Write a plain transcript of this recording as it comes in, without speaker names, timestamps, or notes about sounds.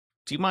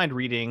Do you mind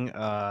reading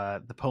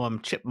the poem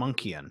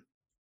Chipmunkian?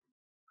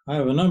 I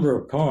have a number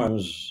of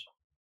poems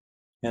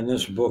in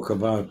this book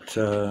about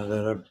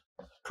that are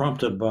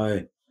prompted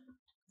by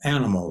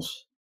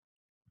animals,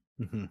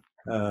 Hmm.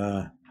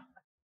 uh,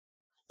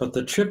 but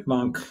the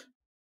chipmunk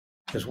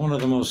is one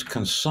of the most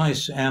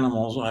concise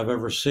animals I've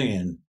ever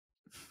seen.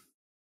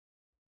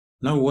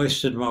 No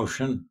wasted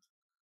motion,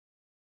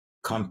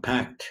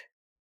 compact,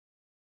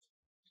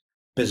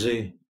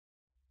 busy,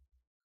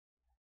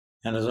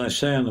 and as I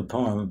say in the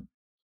poem,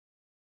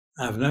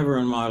 I've never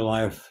in my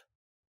life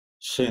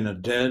seen a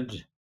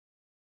dead,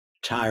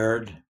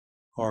 tired,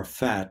 or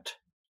fat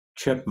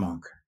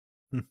chipmunk.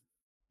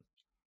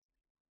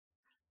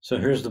 So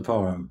here's the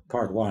poem,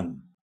 part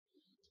one.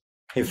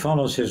 He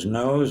follows his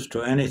nose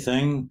to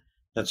anything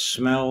that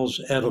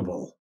smells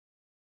edible.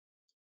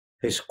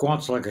 He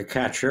squats like a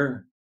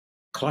catcher,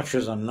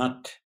 clutches a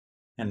nut,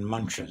 and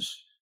munches.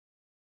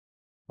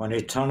 When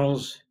he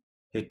tunnels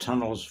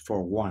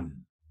for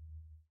one.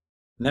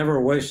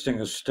 Never wasting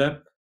a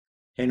step,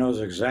 he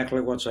knows exactly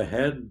what's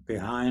ahead,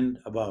 behind,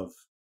 above.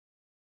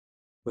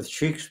 With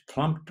cheeks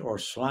plumped or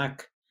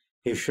slack,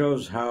 he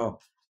shows how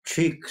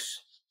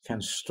cheeks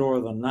can store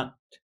the nut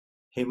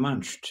he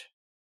munched.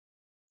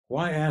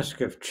 Why ask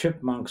if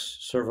chipmunks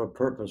serve a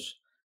purpose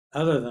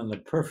other than the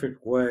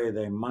perfect way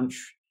they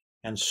munch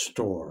and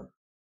store?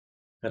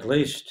 At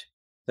least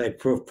they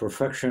prove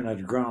perfection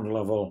at ground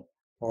level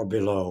or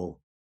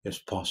below is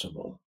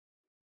possible.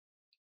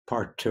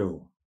 Part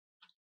two.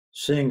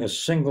 Seeing a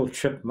single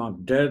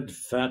chipmunk dead,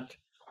 fat,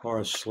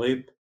 or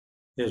asleep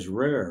is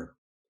rare.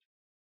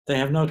 They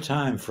have no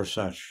time for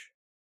such.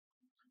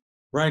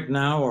 Right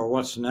now or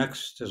what's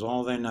next is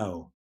all they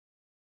know.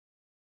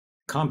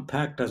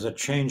 Compact as a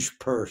change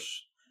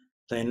purse,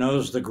 they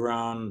nose the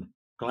ground,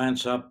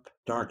 glance up,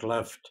 dart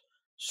left,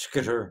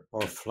 skitter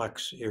or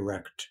flex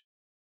erect.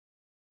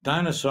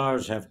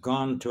 Dinosaurs have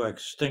gone to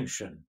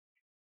extinction.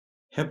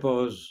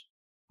 Hippos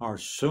are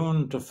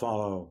soon to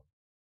follow.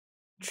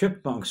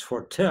 Chipmunks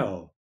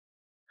foretell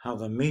how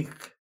the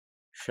meek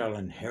shall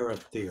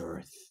inherit the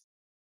earth.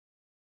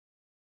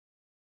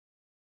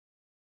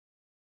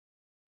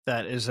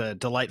 That is a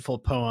delightful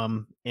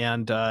poem,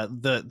 and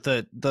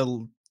the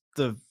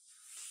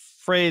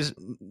phrase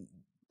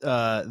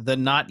 "the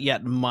not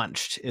yet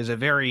munched" is a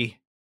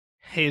very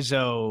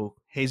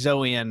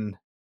Hazoian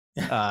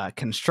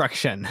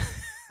construction.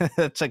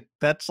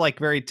 That's like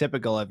very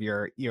typical of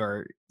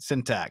your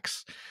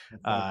syntax,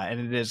 and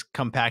it is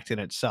compact in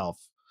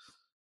itself.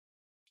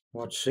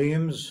 What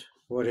seems,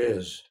 what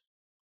is.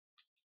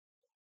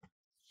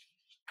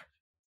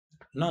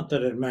 Not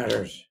that it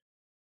matters.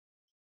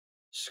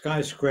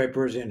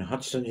 Skyscrapers in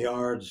Hudson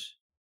Yards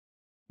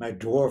may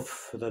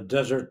dwarf the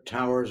desert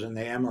towers in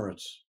the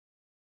Emirates.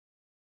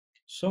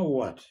 So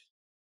what?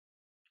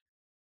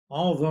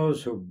 All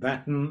those who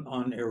batten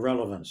on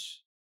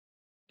irrelevance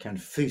can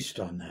feast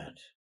on that.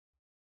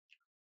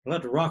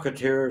 Let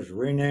rocketeers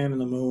rename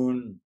the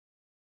moon,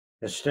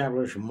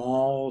 establish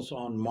malls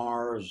on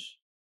Mars,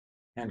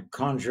 and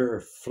conjure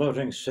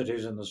floating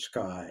cities in the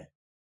sky.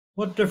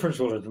 What difference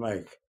will it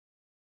make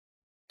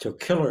to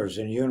killers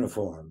in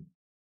uniform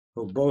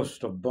who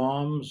boast of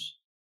bombs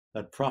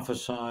that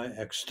prophesy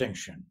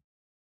extinction?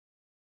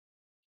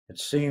 It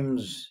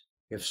seems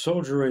if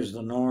soldiery is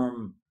the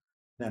norm,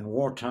 then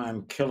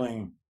wartime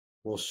killing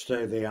will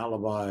stay the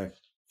alibi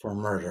for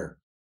murder.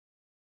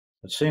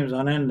 It seems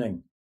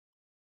unending.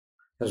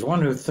 As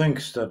one who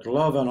thinks that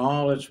love and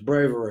all its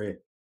bravery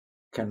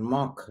can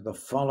mock the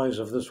follies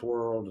of this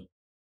world,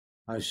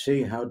 I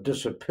see how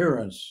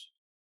disappearance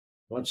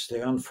lets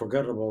the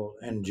unforgettable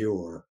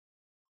endure.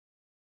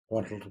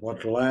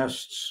 What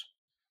lasts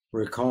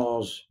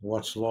recalls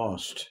what's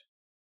lost.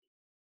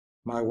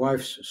 My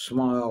wife's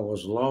smile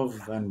was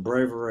love and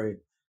bravery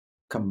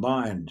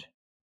combined.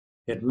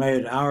 It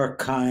made our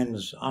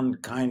kind's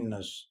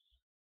unkindness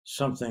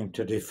something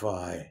to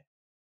defy.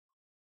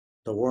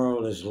 The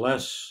world is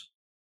less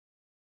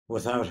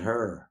without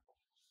her,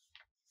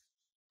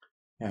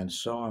 and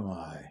so am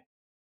I.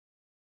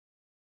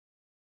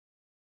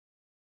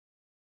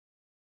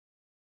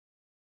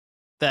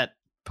 That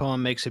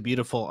poem makes a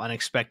beautiful,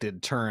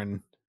 unexpected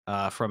turn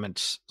from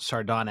its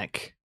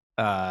sardonic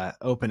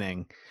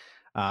opening,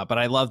 but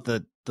I love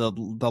the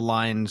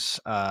lines,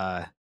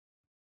 the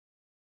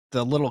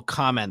little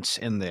comments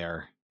in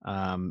there,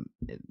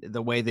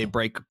 the way they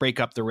break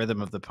up the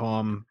rhythm of the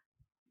poem.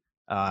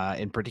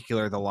 In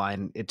particular, the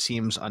line "It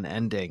seems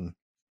unending"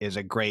 is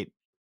a great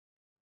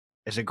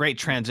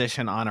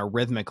transition on a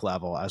rhythmic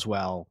level as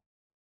well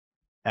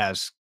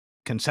as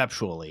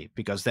conceptually,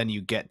 because then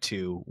you get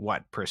to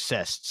what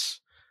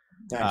persists.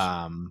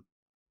 Thanks.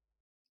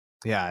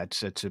 Yeah,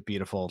 it's a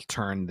beautiful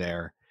turn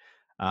there.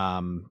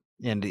 And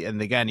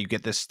again, you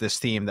get this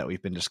theme that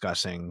we've been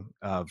discussing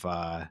of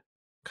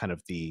kind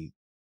of the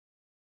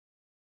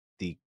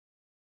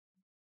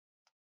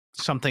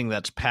something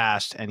that's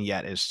past and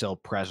yet is still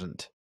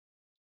present,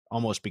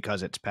 almost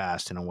because it's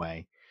past in a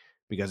way,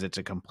 because it's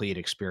a complete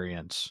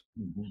experience.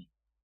 Mhm.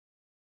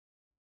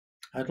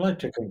 I'd like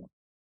to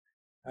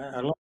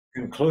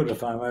conclude,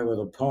 if I may, with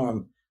a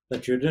poem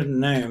that you didn't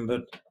name,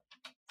 but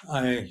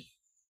I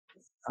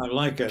I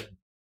like it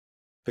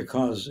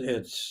because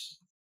it's,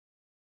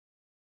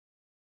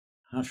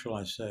 how shall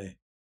I say,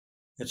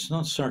 it's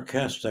not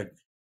sarcastic,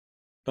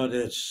 but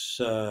it's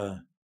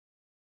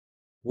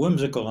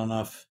whimsical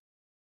enough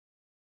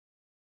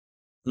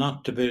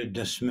not to be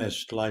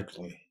dismissed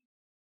lightly.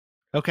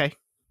 Okay.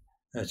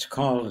 It's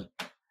called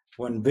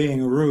When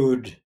Being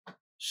Rude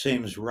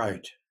Seems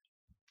Right.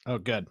 Oh,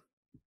 good.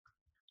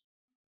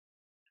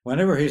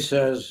 Whenever he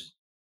says,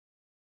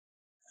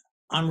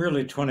 I'm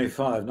really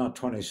 25, not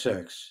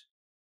 26,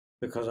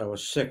 because I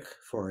was sick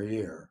for a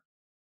year,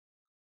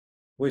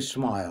 we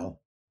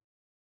smile.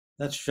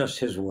 That's just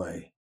his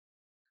way.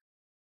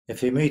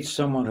 If he meets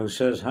someone who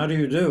says, how do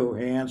you do?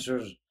 He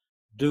answers,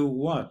 do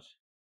what?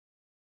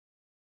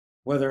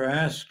 Whether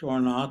asked or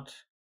not,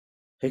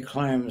 he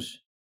claims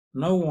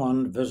no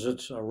one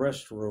visits a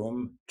rest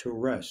room to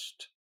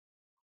rest.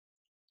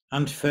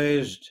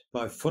 Unfazed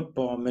by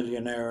football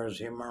millionaires,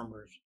 he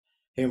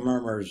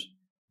murmurs,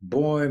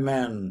 boy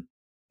men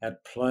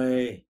at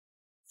play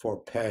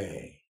for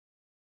pay.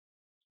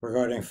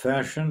 Regarding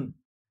fashion,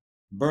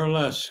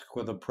 burlesque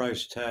with a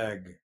price tag.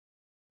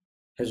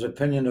 His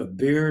opinion of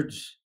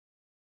beards,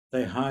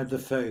 they hide the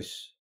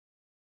face.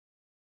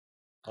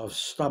 Of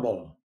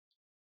stubble,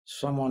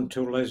 someone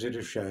too lazy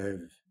to shave.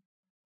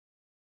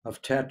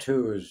 Of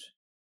tattoos,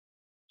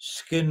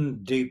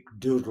 skin-deep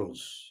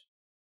doodles.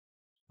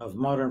 Of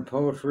modern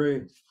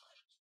poetry,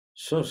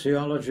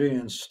 sociology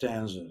in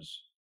stanzas.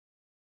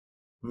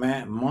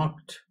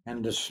 Mocked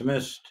and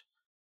dismissed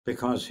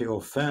because he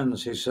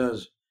offends, he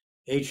says,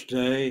 each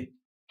day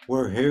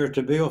we're here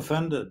to be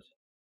offended.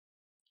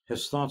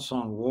 His thoughts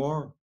on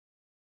war,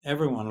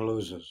 everyone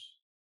loses.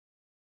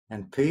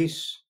 And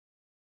peace,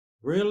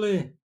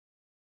 really?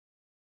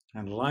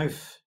 And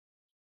life,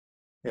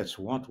 it's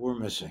what we're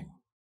missing.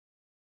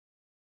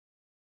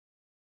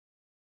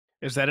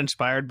 Is that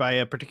inspired by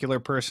a particular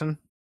person?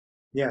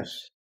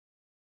 Yes.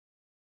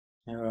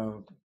 You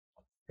know,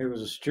 he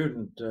was a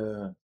student,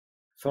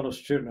 fellow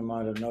student of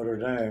mine at Notre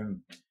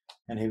Dame,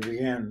 and he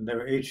began, there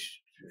were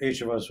each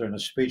of us were in a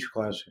speech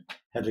class,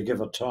 had to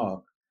give a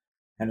talk,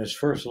 and his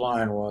first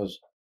line was,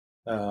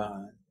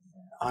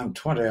 I'm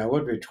 20, I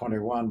would be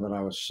 21, but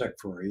I was sick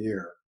for a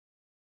year.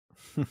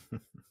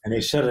 And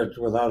he said it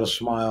without a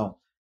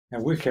smile,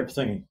 and we kept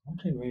thinking,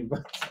 what do you mean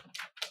by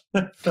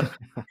that?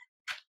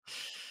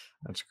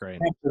 That's great.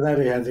 After that,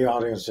 he had the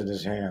audience in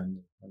his hand.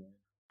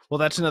 Well,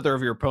 that's another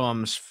of your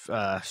poems,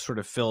 sort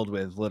of filled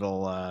with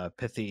little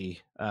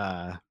pithy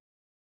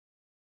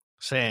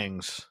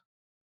sayings,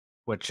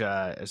 which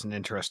is an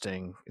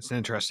interesting. It's an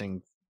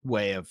interesting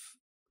way of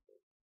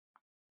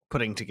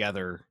putting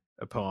together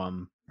a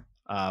poem,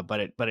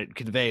 but it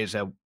conveys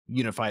a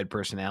unified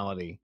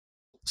personality.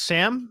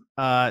 Sam,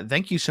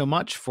 thank you so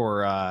much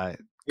for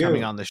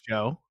coming You, on the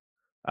show.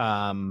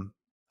 I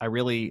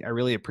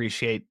really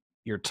appreciate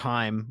your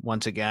time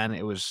once again.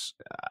 It was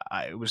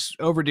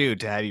overdue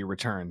to have you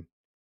return.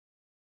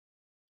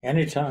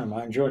 anytime.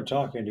 I enjoyed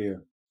talking to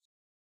you.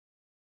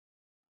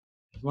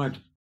 It might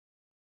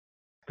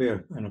be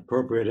an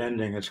appropriate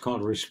ending. It's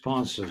called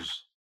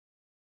Responses.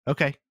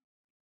 Okay.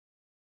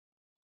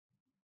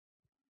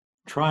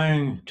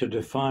 Trying to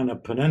define a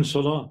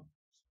peninsula,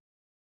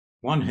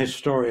 one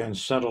historian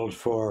settled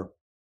for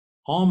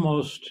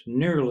almost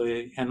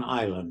nearly an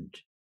island.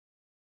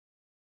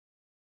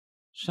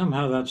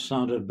 Somehow that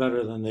sounded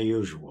better than the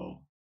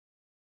usual.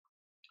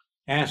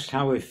 Asked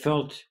how he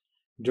felt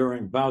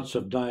during bouts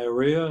of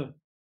diarrhea,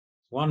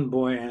 one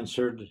boy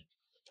answered,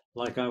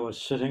 like I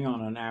was sitting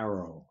on an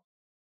arrow.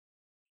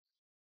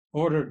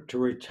 Ordered to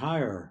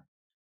retire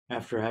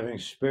after having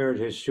spared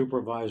his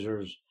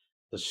supervisors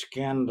the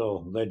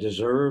scandal they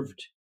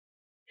deserved,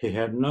 he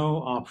had no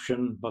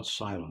option but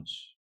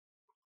silence.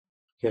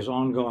 His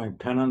ongoing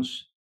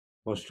penance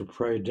was to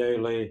pray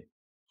daily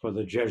for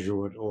the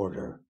Jesuit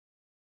order.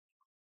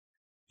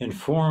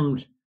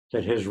 Informed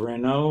that his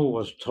Renault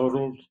was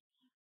totaled,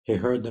 he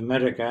heard the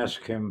medic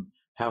ask him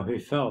how he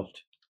felt.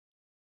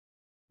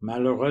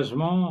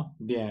 Malheureusement,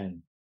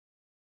 bien.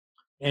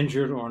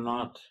 Injured or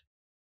not,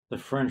 the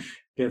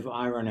French give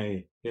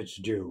irony its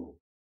due.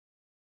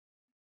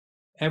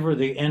 Ever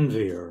the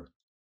envier,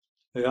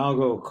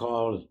 Iago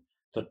called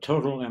the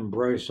total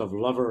embrace of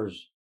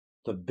lovers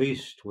the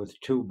beast with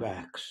two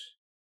backs.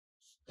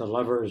 The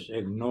lovers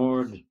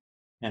ignored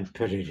and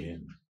pitied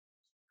him.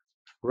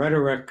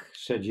 Rhetoric,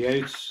 said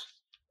Yeats,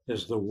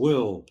 is the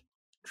will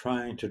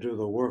trying to do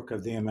the work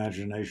of the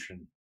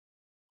imagination.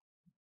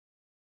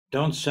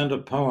 Don't send a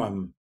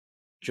poem,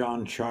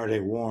 John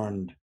Chardy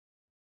warned,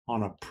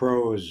 on a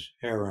prose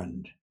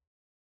errand.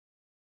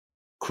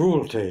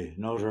 Cruelty,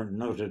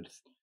 noted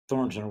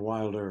Thornton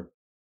Wilder,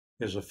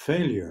 is a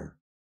failure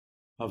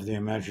of the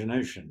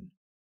imagination.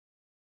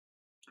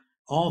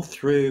 All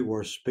three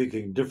were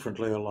speaking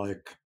differently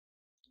alike.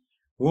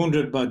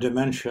 Wounded by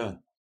dementia,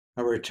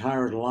 a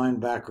retired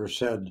linebacker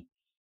said,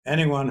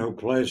 anyone who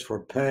plays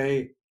for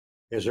pay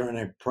is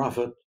earning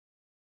profit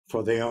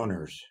for the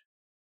owners.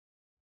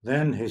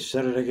 Then he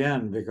said it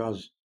again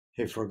because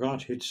he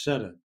forgot he'd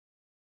said it.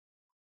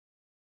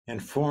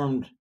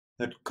 Informed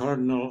that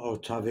Cardinal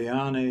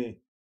Ottaviani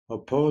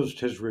opposed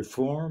his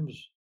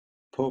reforms,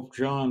 Pope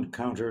John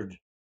countered,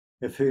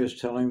 "If he is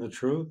telling the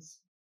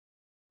truth,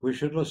 we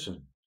should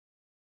listen."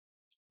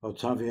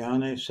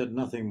 Ottaviani said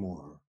nothing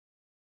more.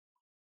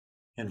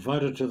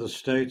 Invited to the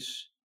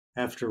States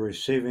after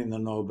receiving the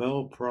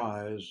Nobel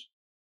Prize,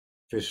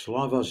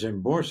 Wisława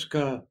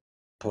Szymborska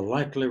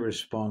politely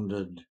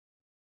responded,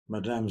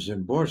 "Madame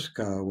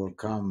Szymborska will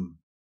come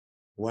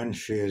when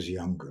she is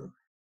younger."